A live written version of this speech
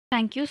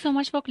Thank you so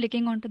much for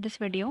clicking onto this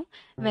video.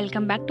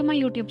 Welcome back to my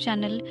YouTube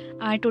channel.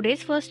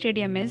 Today's first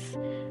idiom is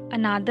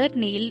another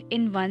nail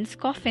in one's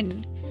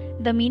coffin.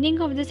 The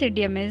meaning of this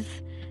idiom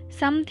is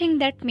something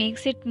that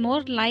makes it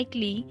more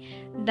likely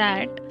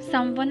that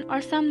someone or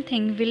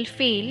something will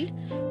fail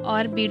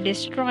or be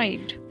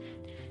destroyed.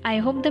 I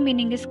hope the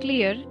meaning is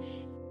clear.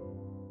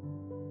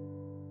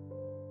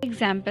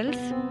 Examples.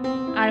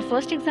 Our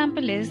first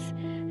example is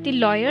the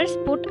lawyers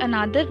put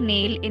another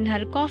nail in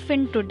her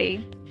coffin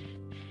today.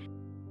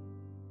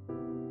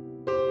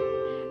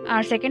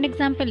 Our second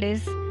example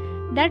is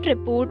that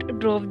report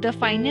drove the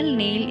final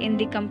nail in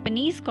the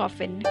company's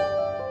coffin.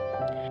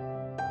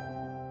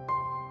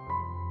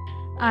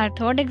 Our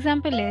third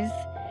example is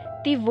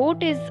the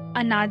vote is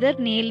another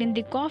nail in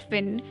the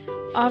coffin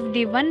of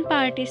the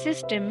one-party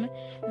system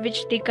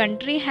which the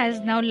country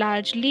has now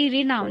largely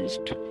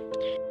renounced.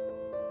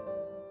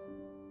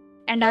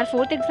 And our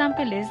fourth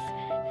example is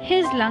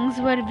his lungs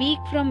were weak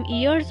from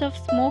years of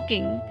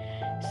smoking,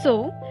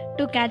 so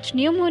to catch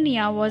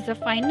pneumonia was a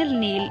final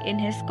nail in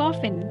his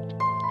coffin.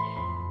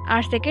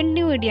 Our second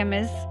new idiom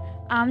is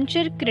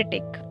armchair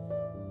critic.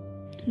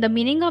 The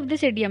meaning of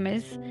this idiom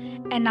is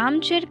an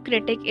armchair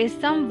critic is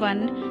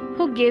someone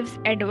who gives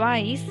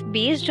advice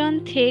based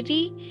on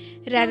theory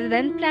rather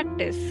than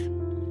practice.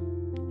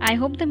 I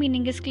hope the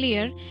meaning is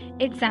clear.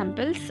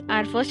 Examples.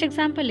 Our first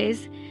example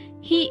is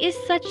he is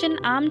such an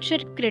armchair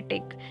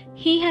critic.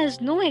 He has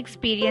no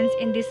experience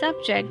in the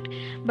subject,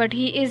 but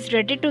he is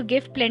ready to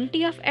give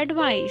plenty of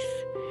advice.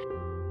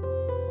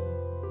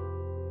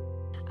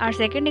 Our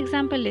second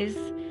example is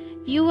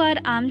you are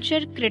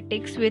armchair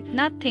critics with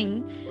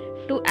nothing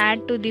to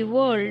add to the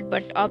world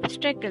but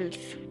obstacles.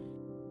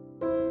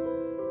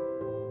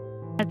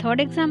 Our third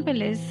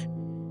example is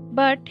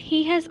but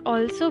he has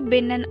also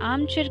been an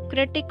armchair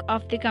critic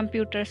of the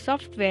computer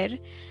software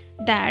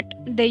that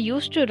they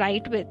used to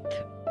write with.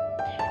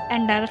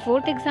 And our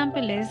fourth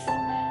example is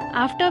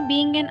after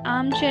being an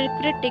armchair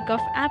critic of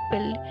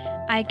Apple,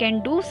 I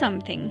can do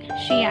something,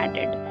 she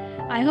added.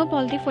 I hope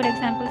all the four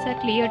examples are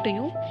clear to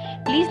you.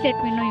 Please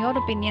let me know your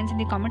opinions in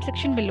the comment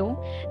section below.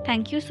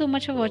 Thank you so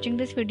much for watching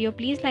this video.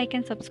 Please like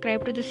and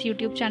subscribe to this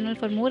YouTube channel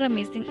for more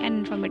amazing and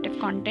informative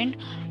content.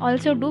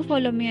 Also do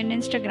follow me on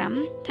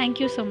Instagram.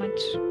 Thank you so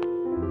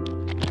much.